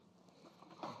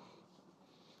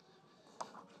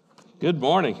Good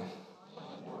morning.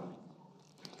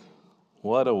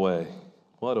 What a way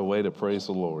to praise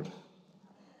the Lord.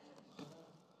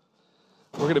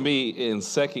 We're going to be in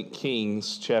 2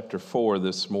 Kings chapter 4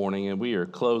 this morning, and we are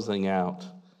closing out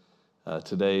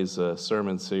today's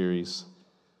sermon series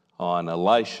on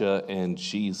Elisha and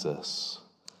Jesus.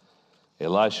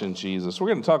 Elisha and Jesus. We're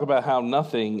going to talk about how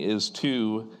nothing is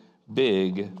too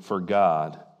big for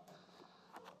God.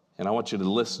 And I want you to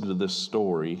listen to this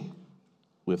story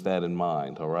with that in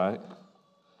mind, all right?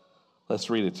 Let's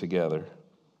read it together.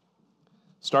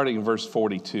 Starting in verse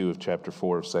 42 of chapter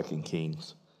 4 of 2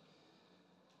 Kings.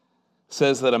 It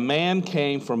says that a man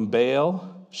came from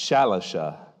Baal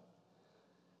Shalisha,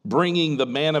 bringing the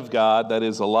man of God, that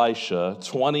is Elisha,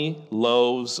 20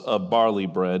 loaves of barley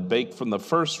bread baked from the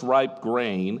first ripe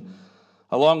grain,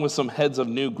 along with some heads of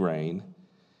new grain.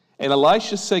 And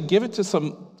Elisha said, give it to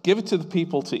the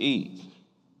people to eat.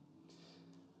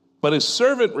 But his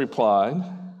servant replied,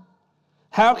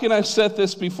 how can I set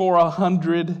this before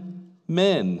 100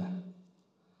 men?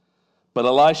 But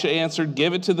Elisha answered,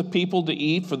 give it to the people to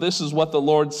eat, for this is what the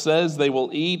Lord says, they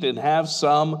will eat and have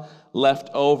some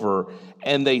left over.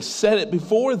 And they set it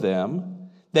before them.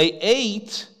 They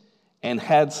ate and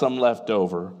had some left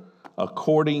over,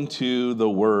 according to the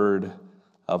word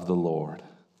of the Lord.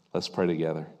 Let's pray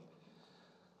together.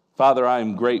 Father, I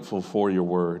am grateful for your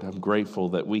word. I'm grateful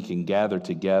that we can gather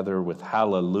together with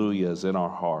hallelujahs in our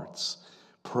hearts,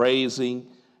 praising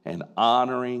and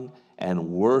honoring and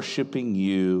worshiping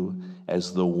you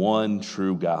as the one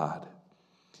true God.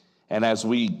 And as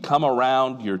we come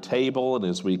around your table and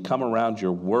as we come around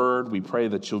your word, we pray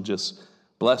that you'll just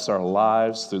bless our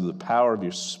lives through the power of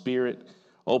your Spirit,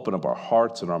 open up our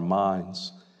hearts and our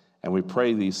minds. And we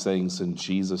pray these things in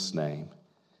Jesus' name.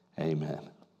 Amen.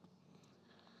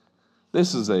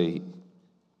 This is a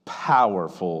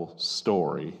powerful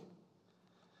story.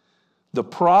 The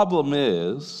problem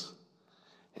is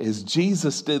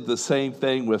Jesus did the same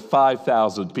thing with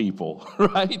 5,000 people,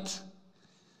 right?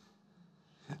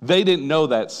 They didn't know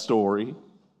that story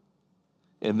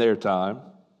in their time.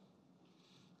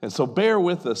 And so bear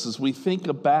with us as we think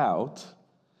about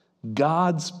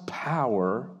God's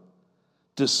power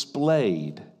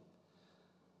displayed,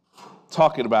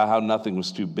 talking about how nothing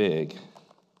was too big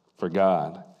for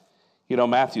God. You know,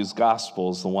 Matthew's gospel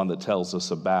is the one that tells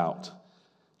us about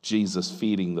Jesus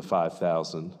feeding the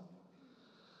 5,000.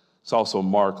 It's also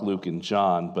Mark, Luke, and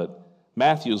John, but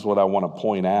Matthew is what I want to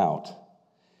point out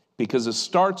because it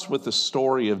starts with the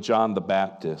story of John the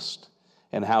Baptist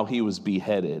and how he was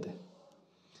beheaded.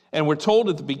 And we're told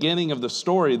at the beginning of the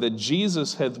story that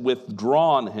Jesus had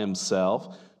withdrawn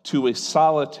himself to a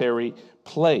solitary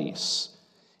place.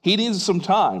 He needed some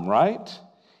time, right?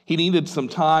 He needed some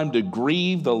time to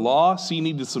grieve the loss. He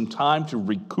needed some time to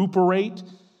recuperate.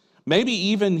 Maybe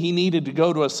even he needed to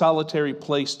go to a solitary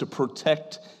place to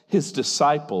protect his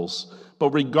disciples.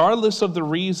 But regardless of the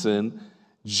reason,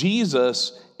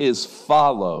 Jesus is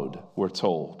followed, we're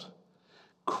told.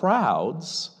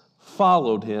 Crowds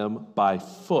followed him by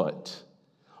foot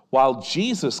while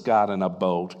Jesus got in a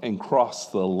boat and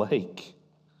crossed the lake.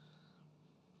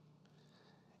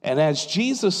 And as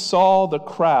Jesus saw the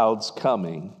crowds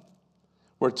coming,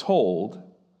 we're told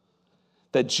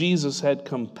that Jesus had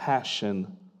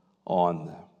compassion on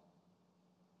them.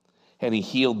 And he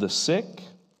healed the sick.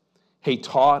 He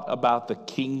taught about the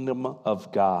kingdom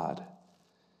of God.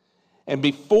 And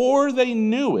before they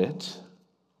knew it,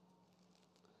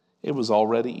 it was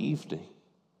already evening.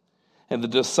 And the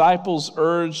disciples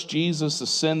urged Jesus to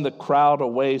send the crowd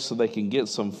away so they can get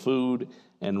some food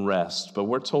and rest. But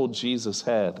we're told Jesus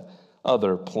had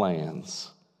other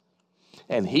plans.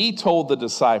 And he told the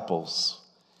disciples,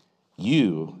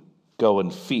 you go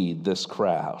and feed this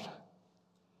crowd.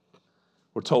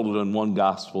 We're told in one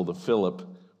gospel that Philip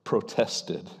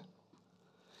protested.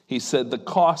 He said, the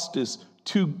cost is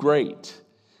too great.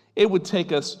 It would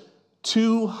take us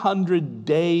 200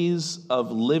 days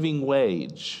of living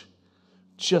wage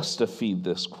just to feed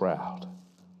this crowd.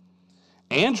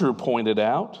 Andrew pointed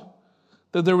out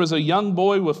that there was a young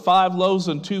boy with 5 loaves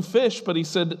and 2 fish, but he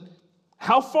said,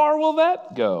 how far will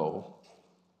that go?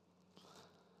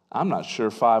 I'm not sure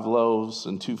 5 loaves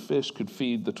and 2 fish could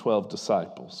feed the 12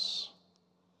 disciples.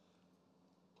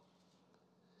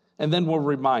 And then we're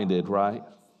reminded, right,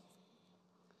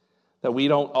 that we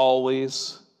don't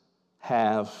always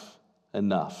have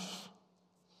enough.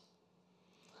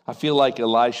 I feel like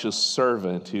Elisha's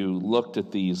servant who looked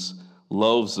at these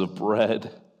loaves of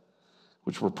bread,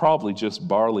 which were probably just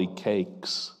barley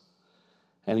cakes,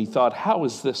 and he thought, how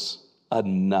is this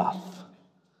enough?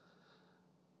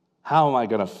 How am I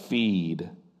going to feed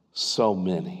so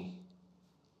many?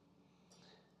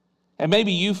 And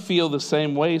maybe you feel the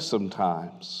same way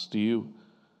sometimes. Do you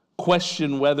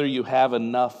question whether you have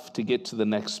enough to get to the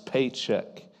next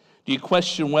paycheck? Do you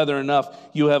question whether or not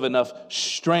you have enough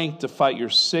strength to fight your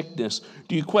sickness?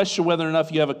 Do you question whether or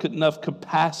not you have enough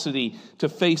capacity to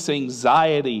face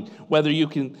anxiety? Whether you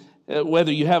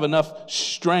have enough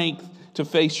strength to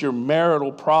face your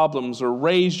marital problems or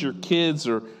raise your kids,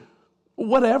 or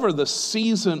whatever the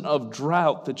season of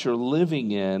drought that you're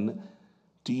living in,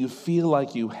 do you feel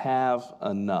like you have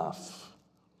enough?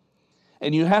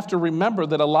 And you have to remember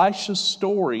that Elisha's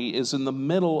story is in the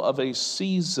middle of a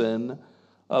season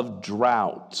of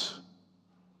drought.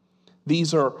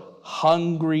 These are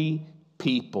hungry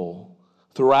people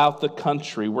throughout the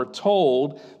country. We're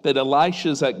told that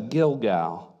Elisha's at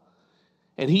Gilgal,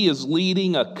 and he is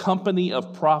leading a company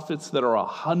of prophets that are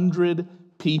 100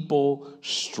 people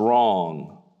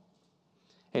strong.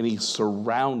 And he's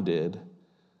surrounded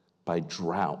by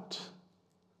drought.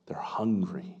 They're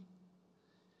hungry.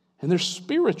 And they're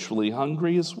spiritually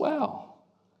hungry as well.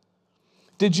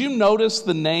 Did you notice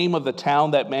the name of the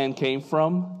town that man came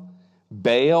from?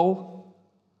 Baal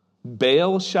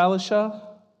Shalisha?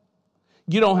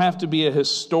 You don't have to be a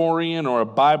historian or a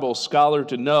Bible scholar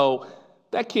to know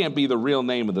that can't be the real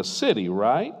name of the city,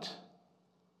 right?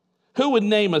 Who would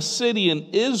name a city in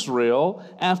Israel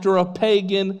after a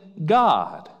pagan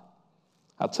god?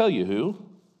 I'll tell you who.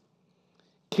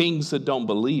 Kings that don't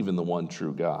believe in the one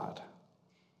true God.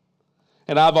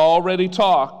 And I've already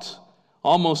talked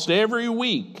almost every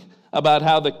week about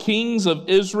how the kings of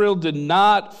Israel did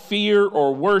not fear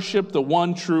or worship the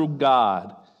one true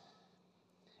God.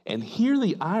 And hear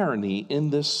the irony in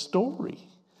this story.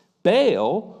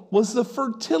 Baal was the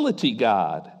fertility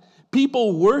god.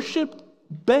 People worshiped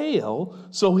Baal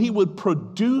so he would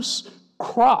produce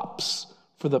crops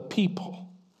for the people.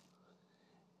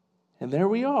 And there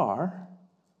we are,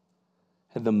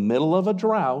 in the middle of a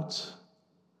drought.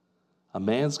 A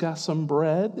man's got some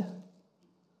bread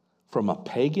from a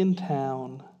pagan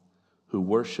town who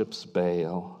worships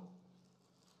Baal.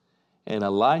 And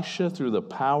Elisha, through the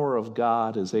power of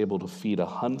God, is able to feed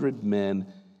 100 men,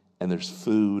 and there's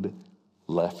food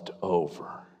left over.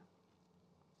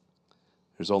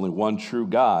 There's only one true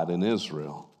God in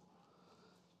Israel.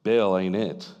 Baal ain't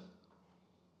it.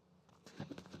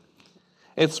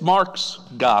 It's Mark's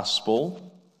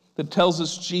gospel that tells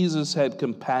us Jesus had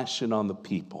compassion on the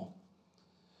people.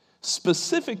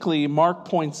 Specifically, Mark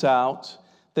points out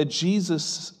that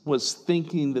Jesus was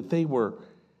thinking that they were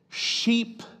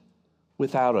sheep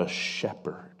without a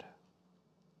shepherd.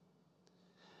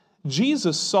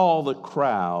 Jesus saw the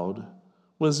crowd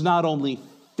was not only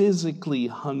physically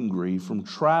hungry from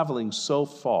traveling so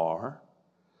far,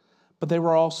 but they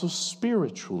were also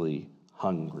spiritually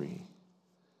hungry.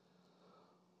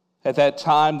 At that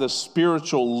time, the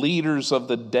spiritual leaders of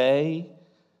the day,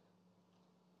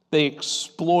 they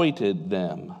exploited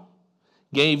them,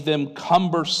 gave them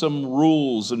cumbersome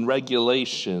rules and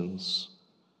regulations.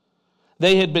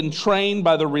 They had been trained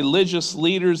by the religious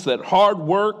leaders that hard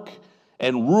work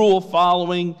and rule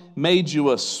following made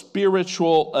you a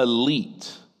spiritual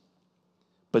elite.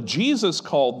 But Jesus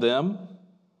called them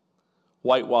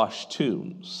whitewashed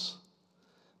tombs.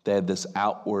 They had this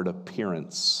outward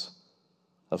appearance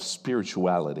of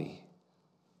spirituality,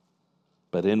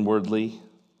 but inwardly,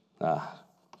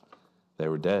 they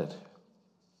were dead.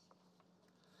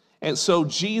 And so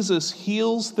Jesus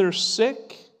heals their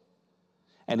sick,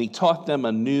 and he taught them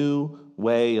a new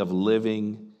way of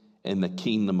living in the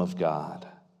kingdom of God.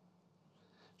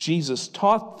 Jesus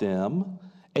taught them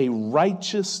a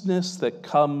righteousness that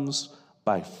comes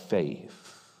by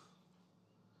faith.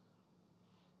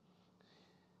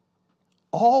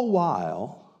 All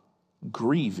while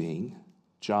grieving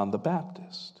John the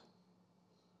Baptist.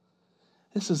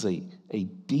 This is a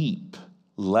deep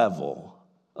level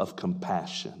of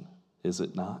compassion, is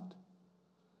it not?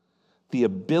 The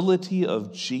ability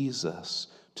of Jesus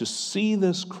to see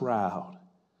this crowd,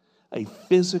 a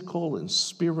physical and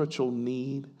spiritual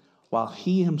need, while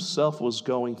he himself was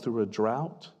going through a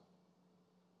drought.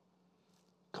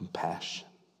 Compassion.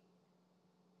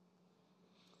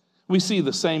 We see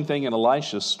the same thing in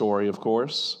Elisha's story, of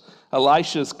course.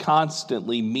 Elisha is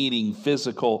constantly meeting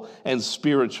physical and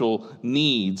spiritual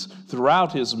needs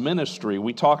throughout his ministry.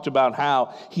 We talked about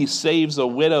how he saves a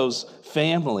widow's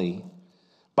family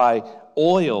by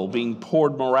oil being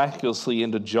poured miraculously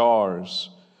into jars.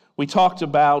 We talked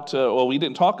about, we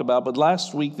didn't talk about, but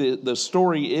last week the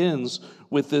story ends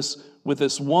with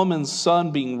this woman's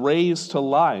son being raised to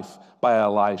life by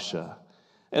Elisha.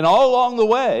 And all along the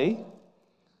way,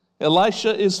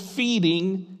 Elisha is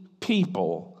feeding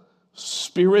people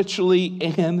spiritually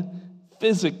and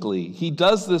physically. He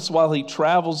does this while he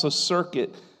travels a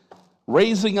circuit,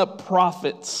 raising up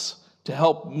prophets to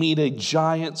help meet a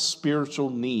giant spiritual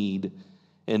need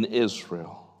in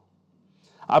Israel.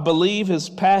 I believe his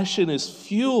passion is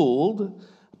fueled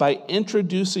by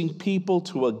introducing people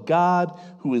to a God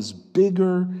who is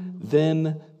bigger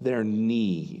than their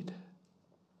need.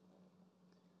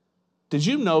 Did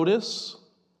you notice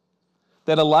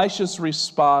that Elisha's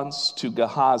response to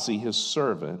Gehazi, his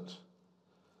servant,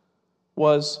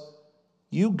 was,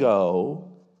 you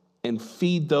go and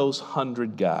feed those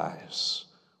 100 guys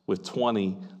with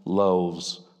 20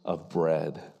 loaves of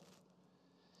bread?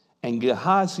 And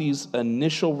Gehazi's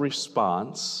initial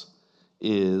response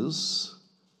is,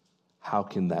 how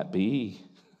can that be?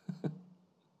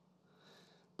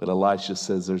 But Elisha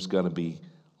says there's going to be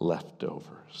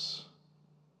leftovers.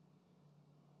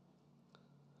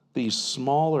 These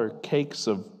smaller cakes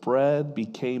of bread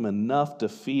became enough to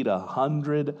feed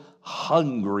 100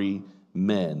 hungry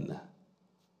men.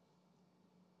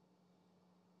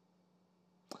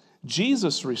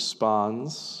 Jesus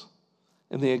responds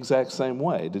in the exact same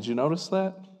way. Did you notice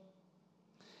that?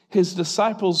 His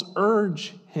disciples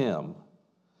urge him,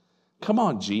 come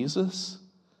on, Jesus,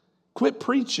 quit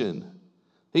preaching.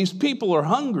 These people are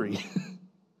hungry.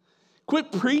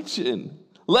 Quit preaching.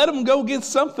 Let them go get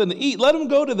something to eat. Let them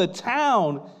go to the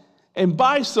town and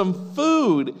buy some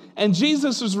food. And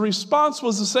Jesus' response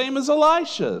was the same as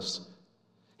Elisha's.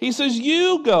 He says,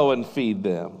 you go and feed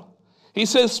them. He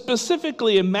says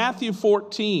specifically in Matthew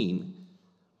 14,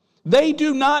 they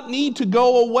do not need to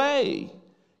go away.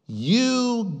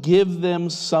 You give them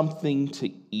something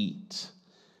to eat.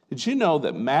 Did you know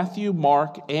that Matthew,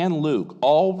 Mark, and Luke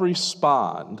all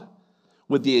respond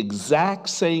with the exact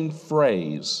same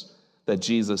phrase that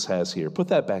Jesus has here? Put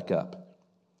that back up.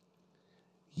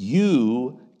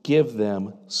 You give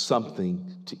them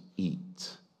something to eat.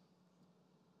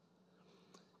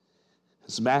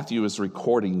 As Matthew is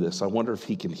recording this, I wonder if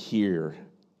he can hear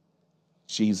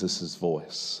Jesus'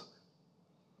 voice.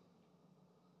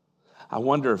 I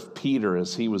wonder if Peter,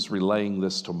 as he was relaying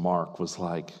this to Mark, was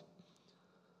like,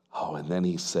 oh, and then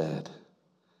he said,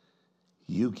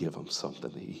 you give them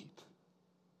something to eat.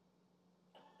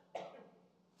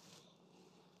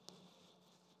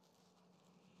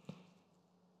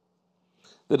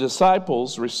 The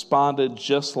disciples responded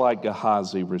just like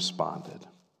Gehazi responded.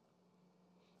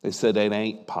 They said, it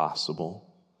ain't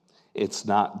possible. It's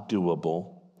not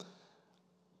doable.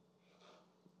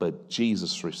 But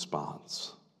Jesus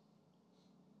responds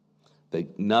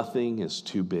that nothing is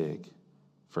too big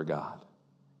for God.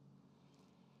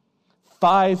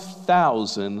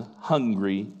 5,000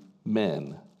 hungry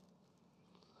men.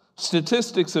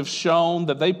 Statistics have shown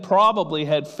that they probably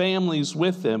had families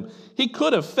with them. He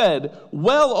could have fed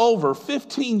well over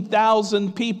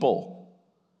 15,000 people,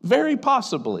 very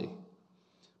possibly.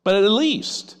 But at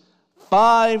least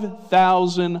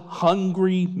 5,000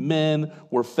 hungry men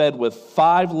were fed with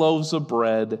 5 loaves of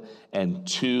bread and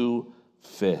 2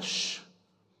 fish,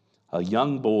 a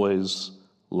young boy's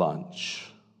lunch.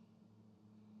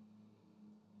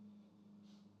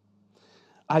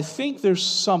 I think there's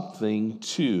something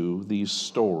to these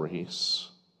stories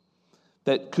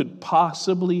that could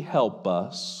possibly help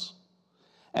us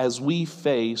as we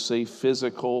face a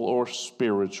physical or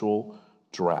spiritual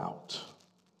drought.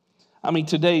 I mean,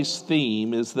 today's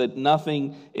theme is that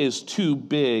nothing is too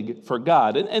big for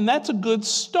God. And that's a good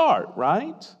start,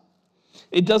 right?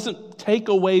 It doesn't take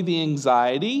away the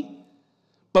anxiety,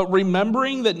 but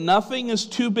remembering that nothing is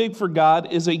too big for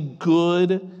God is a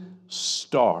good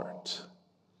start.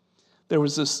 There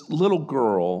was this little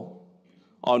girl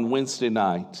on Wednesday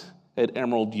night at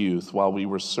Emerald Youth while we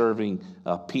were serving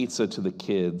pizza to the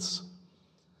kids.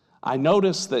 I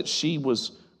noticed that she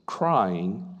was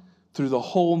crying through the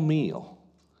whole meal.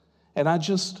 And I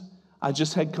just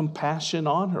had compassion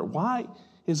on her. Why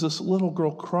is this little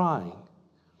girl crying?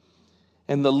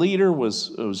 And the leader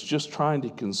was just trying to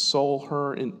console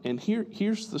her. And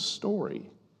here's the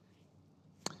story.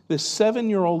 This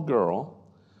 7-year-old girl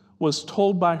was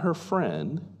told by her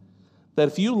friend that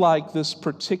if you like this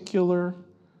particular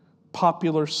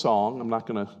popular song, I'm not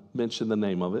going to mention the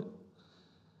name of it,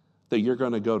 that you're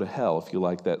going to go to hell if you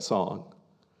like that song.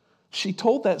 She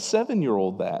told that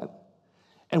 7-year-old that.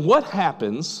 And what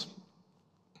happens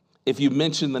if you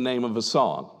mention the name of a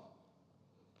song?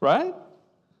 Right?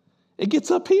 It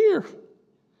gets up here.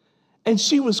 And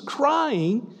she was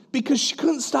crying because she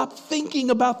couldn't stop thinking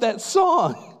about that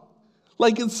song.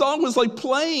 Like the song was like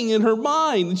playing in her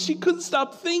mind, and she couldn't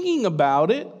stop thinking about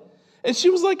it. And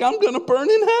she was like, I'm going to burn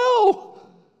in hell.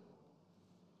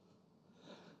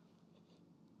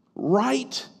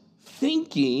 Right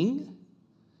thinking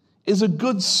is a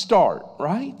good start,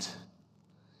 right?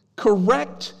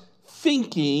 Correct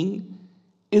thinking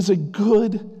is a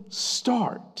good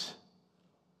start.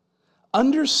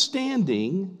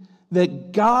 Understanding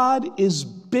that God is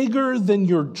bigger than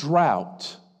your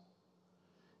drought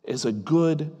is a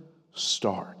good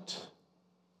start.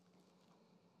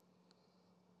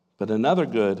 But another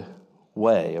good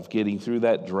way of getting through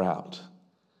that drought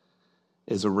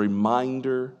is a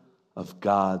reminder of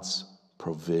God's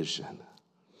provision.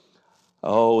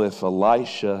 Oh, if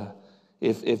Elisha,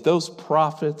 if those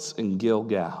prophets in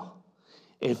Gilgal,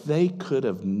 if they could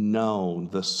have known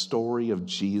the story of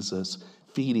Jesus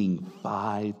feeding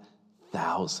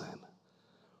 5,000,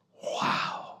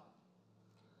 wow,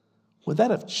 would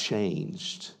that have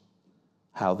changed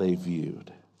how they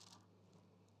viewed?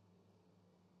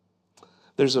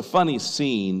 There's a funny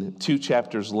scene 2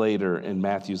 chapters later in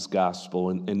Matthew's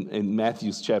gospel, in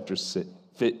Matthew's chapter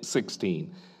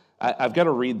 16. I've got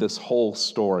to read this whole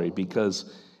story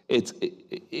because it's,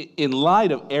 in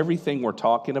light of everything we're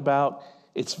talking about,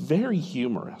 it's very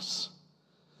humorous.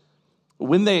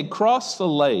 When they had crossed the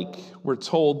lake, we're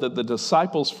told that the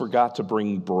disciples forgot to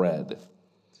bring bread.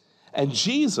 And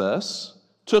Jesus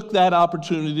took that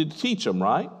opportunity to teach them,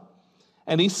 right?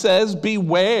 And he says,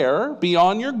 beware, be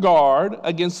on your guard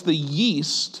against the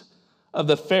yeast of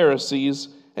the Pharisees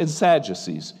and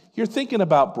Sadducees. You're thinking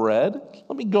about bread.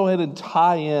 Let me go ahead and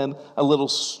tie in a little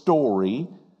story,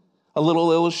 a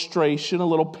little illustration, a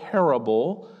little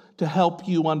parable to help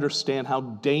you understand how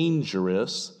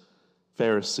dangerous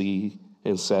Pharisee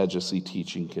and Sadducee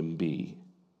teaching can be.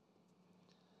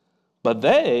 But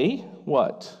they,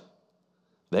 what?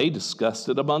 They discussed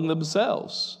it among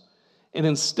themselves. And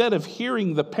instead of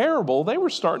hearing the parable, they were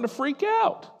starting to freak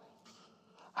out.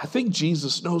 I think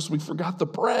Jesus knows we forgot the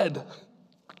bread.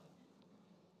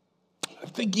 I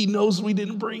think he knows we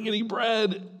didn't bring any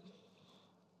bread.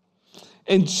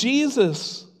 And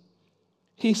Jesus,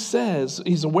 he says,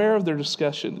 he's aware of their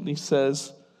discussion, and he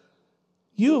says,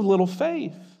 you have little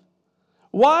faith.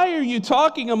 Why are you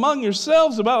talking among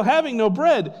yourselves about having no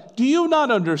bread? Do you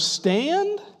not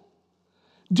understand?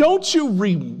 Don't you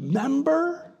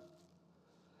remember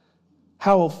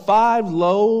how 5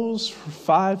 loaves for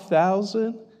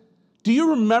 5,000? Do you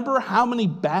remember how many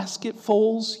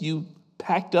basketfuls you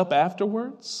packed up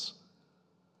afterwards?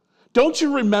 Don't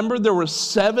you remember there were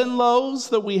 7 loaves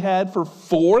that we had for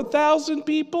 4,000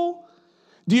 people?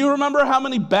 Do you remember how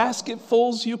many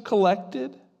basketfuls you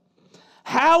collected?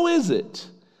 How is it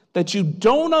that you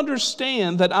don't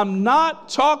understand that I'm not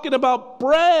talking about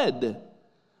bread,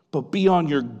 but be on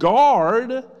your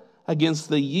guard against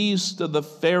the yeast of the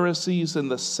Pharisees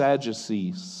and the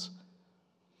Sadducees?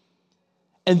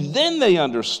 And then they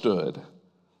understood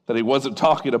that he wasn't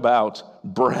talking about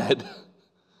bread.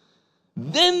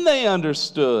 Then they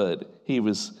understood he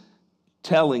was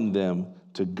telling them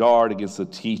to guard against the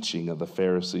teaching of the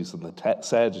Pharisees and the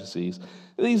Sadducees.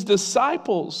 These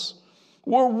disciples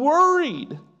were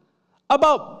worried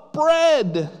about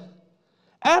bread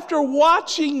after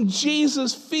watching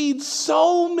Jesus feed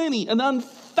so many, an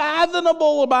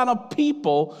unfathomable amount of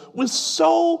people with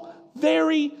so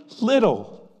very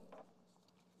little.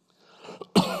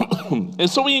 And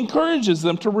so he encourages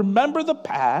them to remember the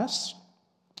past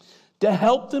to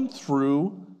help them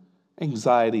through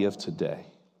anxiety of today.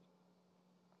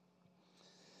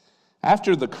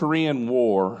 After the Korean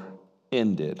War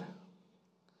ended,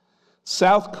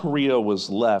 South Korea was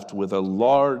left with a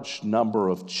large number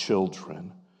of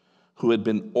children who had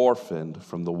been orphaned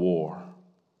from the war.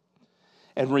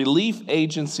 And relief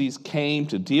agencies came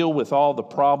to deal with all the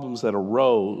problems that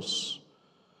arose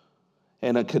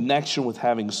in a connection with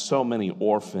having so many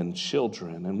orphaned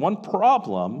children. And one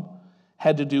problem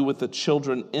had to do with the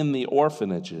children in the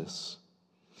orphanages.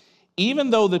 Even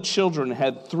though the children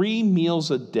had 3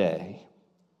 meals a day,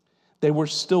 they were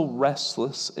still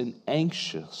restless and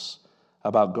anxious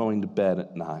about going to bed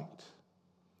at night.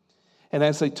 And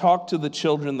as they talked to the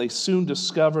children, they soon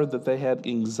discovered that they had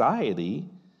anxiety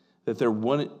that there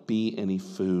wouldn't be any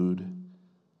food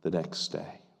the next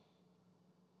day.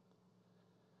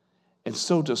 And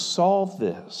so to solve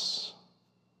this,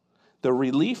 the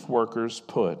relief workers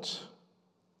put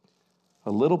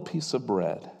a little piece of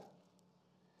bread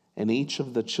in each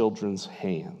of the children's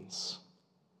hands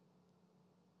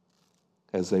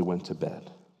as they went to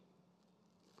bed.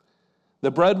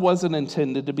 The bread wasn't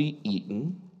intended to be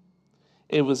eaten.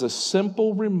 It was a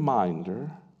simple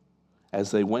reminder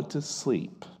as they went to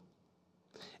sleep.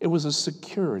 It was a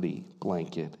security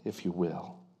blanket, if you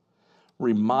will,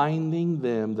 reminding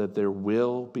them that there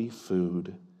will be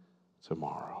food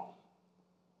tomorrow.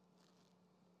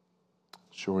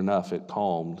 Sure enough, it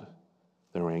calmed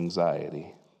their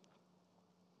anxiety.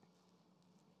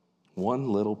 One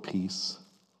little piece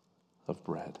of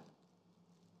bread.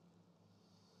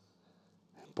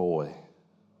 And boy,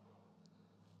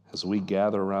 as we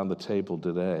gather around the table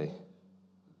today,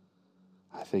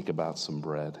 I think about some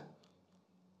bread.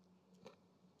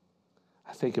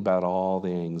 I think about all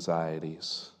the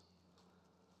anxieties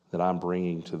that I'm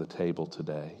bringing to the table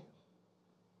today.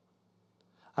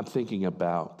 I'm thinking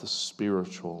about the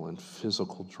spiritual and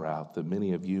physical drought that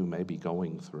many of you may be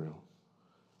going through.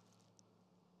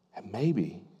 And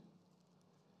maybe,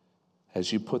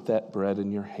 as you put that bread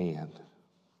in your hand,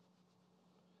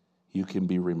 you can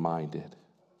be reminded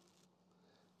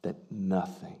that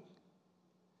nothing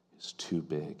is too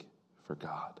big for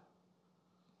God.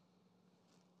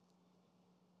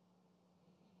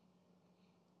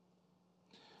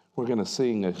 We're going to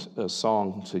sing a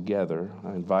song together.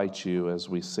 I invite you as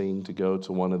we sing to go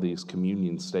to one of these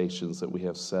communion stations that we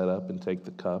have set up and take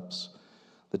the cups.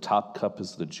 The top cup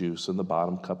is the juice and the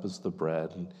bottom cup is the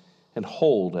bread. And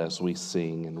hold as we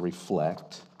sing and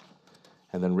reflect.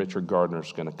 And then Richard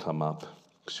Gardner's going to come up,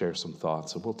 share some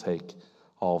thoughts, and we'll take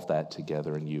all of that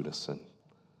together in unison.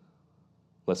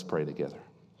 Let's pray together.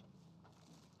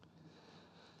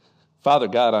 Father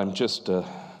God, I'm just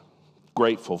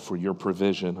grateful for your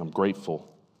provision. I'm grateful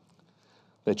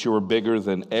that you are bigger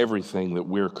than everything that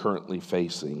we're currently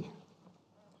facing.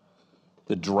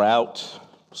 The drought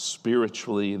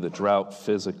spiritually, the drought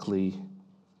physically,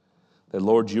 that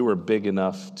Lord, you are big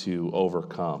enough to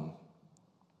overcome.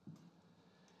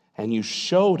 And you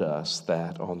showed us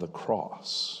that on the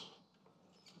cross.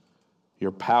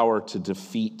 Your power to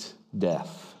defeat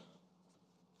death.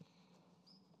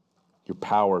 Your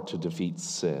power to defeat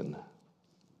sin.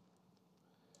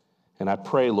 And I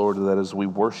pray, Lord, that as we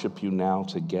worship you now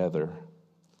together,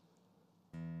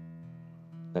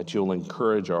 that you'll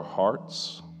encourage our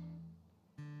hearts,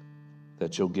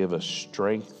 that you'll give us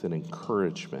strength and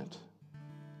encouragement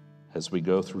as we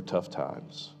go through tough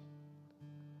times.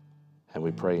 And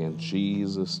we pray in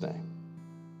Jesus' name.